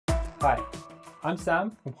Hi, I'm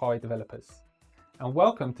Sam from Huawei Developers, and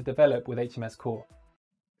welcome to Develop with HMS Core.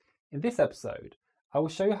 In this episode, I will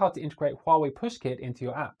show you how to integrate HUAWEI Push Kit into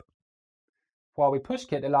your app. HUAWEI Push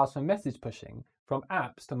Kit allows for message pushing from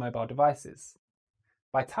apps to mobile devices.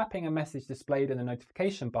 By tapping a message displayed in the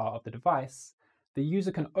notification bar of the device, the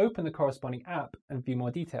user can open the corresponding app and view more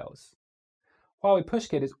details. HUAWEI Push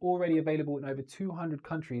Kit is already available in over 200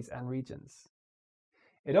 countries and regions.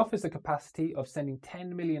 It offers the capacity of sending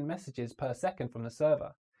 10 million messages per second from the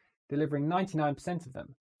server, delivering 99% of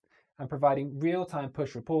them, and providing real-time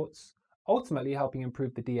push reports, ultimately helping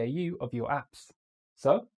improve the DAU of your apps.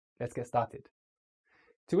 So, let's get started.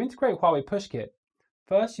 To integrate HUAWEI Push Kit,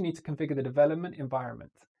 first you need to configure the development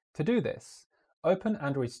environment. To do this, open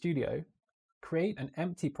Android Studio, create an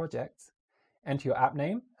empty project, enter your app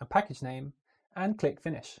name and package name, and click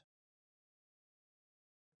Finish.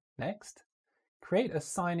 Next, create a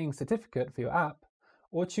signing certificate for your app,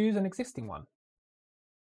 or choose an existing one.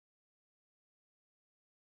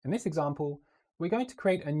 In this example, we're going to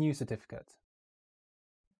create a new certificate.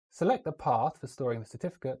 Select the path for storing the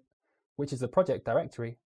certificate, which is the project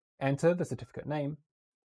directory, enter the certificate name,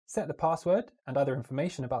 set the password and other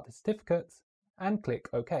information about the certificate, and click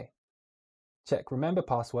OK. Check Remember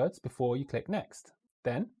Passwords before you click Next.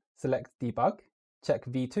 Then select Debug, check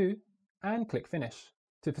V2, and click Finish.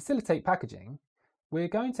 To facilitate packaging, we're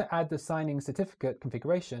going to add the signing certificate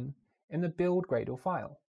configuration in the build.gradle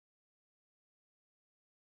file.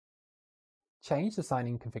 Change the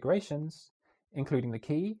signing configurations, including the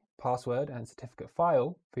key, password, and certificate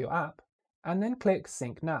file for your app, and then click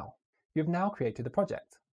Sync Now. You've now created the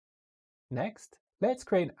project. Next, let's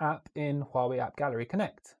create an app in Huawei App Gallery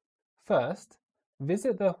Connect. First,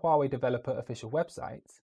 visit the Huawei Developer official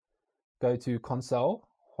website, go to Console,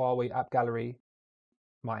 Huawei App Gallery,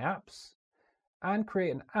 My Apps, and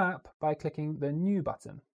create an app by clicking the New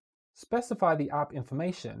button. Specify the app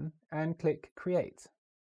information and click Create.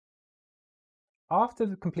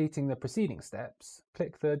 After completing the preceding steps,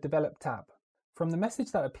 click the Develop tab. From the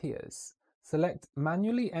message that appears, select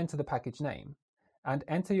Manually Enter the package name and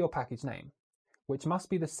enter your package name, which must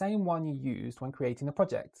be the same one you used when creating the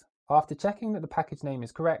project. After checking that the package name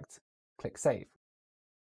is correct, click Save.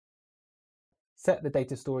 Set the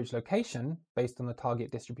data storage location based on the target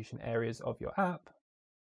distribution areas of your app.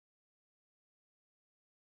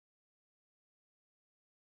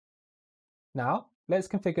 Now, let's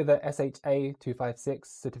configure the SHA-256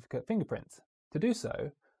 certificate fingerprint. To do so,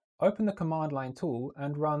 open the command line tool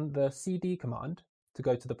and run the cd command to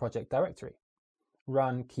go to the project directory.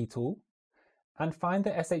 Run keytool and find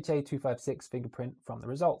the SHA-256 fingerprint from the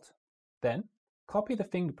result. Then, copy the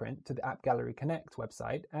fingerprint to the App Gallery Connect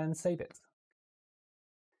website and save it.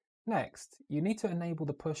 Next, you need to enable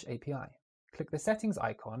the Push API. Click the Settings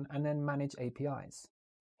icon and then Manage APIs.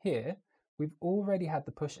 Here, we've already had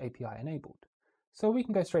the Push API enabled, so we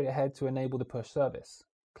can go straight ahead to enable the Push service.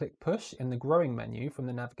 Click Push in the Growing menu from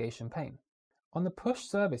the navigation pane. On the Push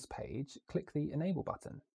service page, click the Enable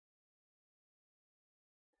button.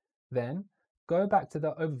 Then, go back to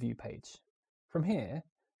the Overview page. From here,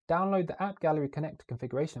 download the App Gallery Connect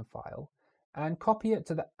configuration file and copy it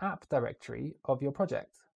to the app directory of your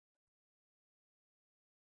project.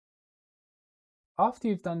 After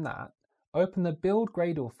you've done that, open the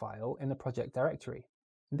build.gradle file in the project directory.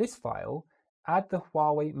 In this file, add the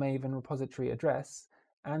Huawei Maven repository address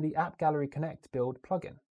and the App Gallery Connect build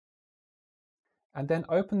plugin. And then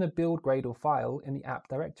open the build.gradle file in the app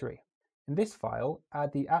directory. In this file,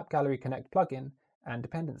 add the App Gallery Connect plugin and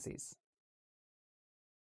dependencies.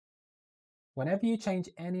 Whenever you change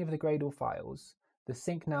any of the Gradle files, the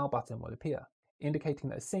Sync Now button will appear,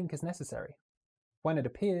 indicating that a sync is necessary. When it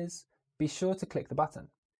appears, be sure to click the button.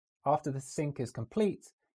 After the sync is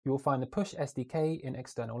complete, you will find the Push SDK in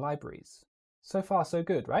External Libraries. So far so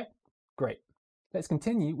good, right? Great. Let's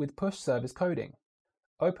continue with Push Service coding.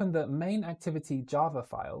 Open the MainActivity.java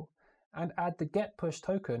file and add the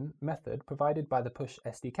getPushToken method provided by the Push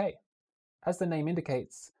SDK. As the name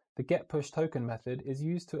indicates, the getPushToken method is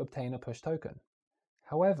used to obtain a push token.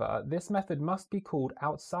 However, this method must be called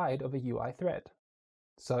outside of a UI thread.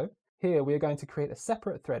 So, here we are going to create a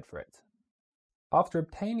separate thread for it. After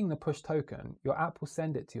obtaining the push token, your app will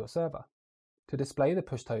send it to your server. To display the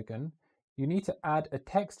push token, you need to add a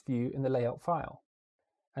text view in the layout file.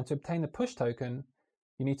 And to obtain the push token,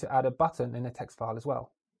 you need to add a button in the text file as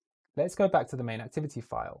well. Let's go back to the main activity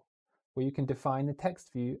file, where you can define the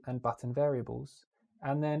text view and button variables,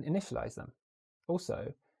 and then initialize them.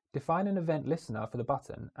 Also, define an event listener for the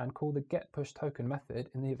button and call the getPushToken method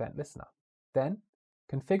in the event listener. Then,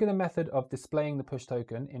 configure the method of displaying the push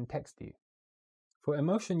token in text view. For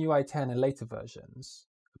Emotion UI 10 and later versions,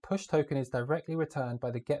 a push token is directly returned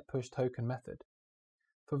by the getPushToken method.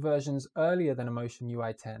 For versions earlier than Emotion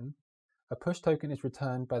UI 10, a push token is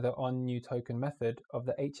returned by the onNewToken method of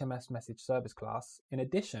the HMS message service class in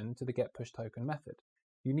addition to the getPushToken method.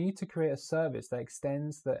 You need to create a service that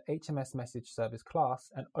extends the HMS message service class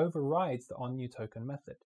and overrides the onNewToken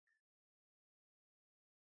method.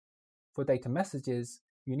 For data messages,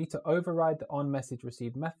 you need to override the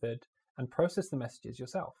onMessageReceived method and process the messages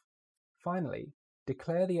yourself. Finally,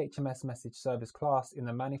 declare the HMS message service class in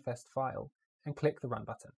the manifest file and click the Run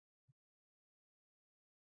button.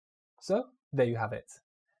 So, there you have it.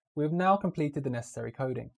 We've now completed the necessary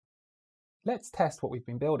coding. Let's test what we've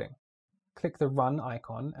been building. Click the Run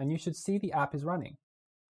icon and you should see the app is running.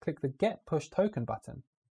 Click the Get Push Token button.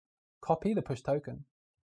 Copy the push token.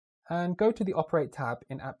 And go to the Operate tab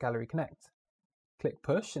in App Gallery Connect. Click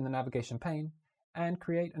Push in the navigation pane and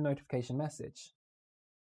create a notification message.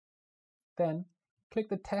 Then, click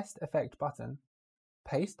the Test Effect button,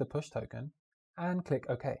 paste the push token, and click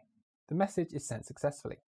OK. The message is sent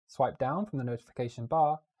successfully. Swipe down from the notification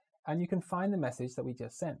bar and you can find the message that we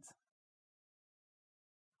just sent.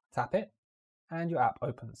 Tap it and your app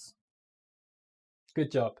opens.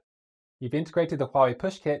 Good job! You've integrated the HUAWEI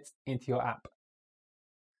Push Kit into your app.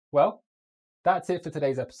 Well, that's it for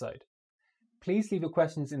today's episode. Please leave your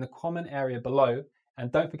questions in the comment area below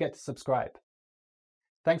and don't forget to subscribe.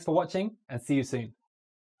 Thanks for watching and see you soon.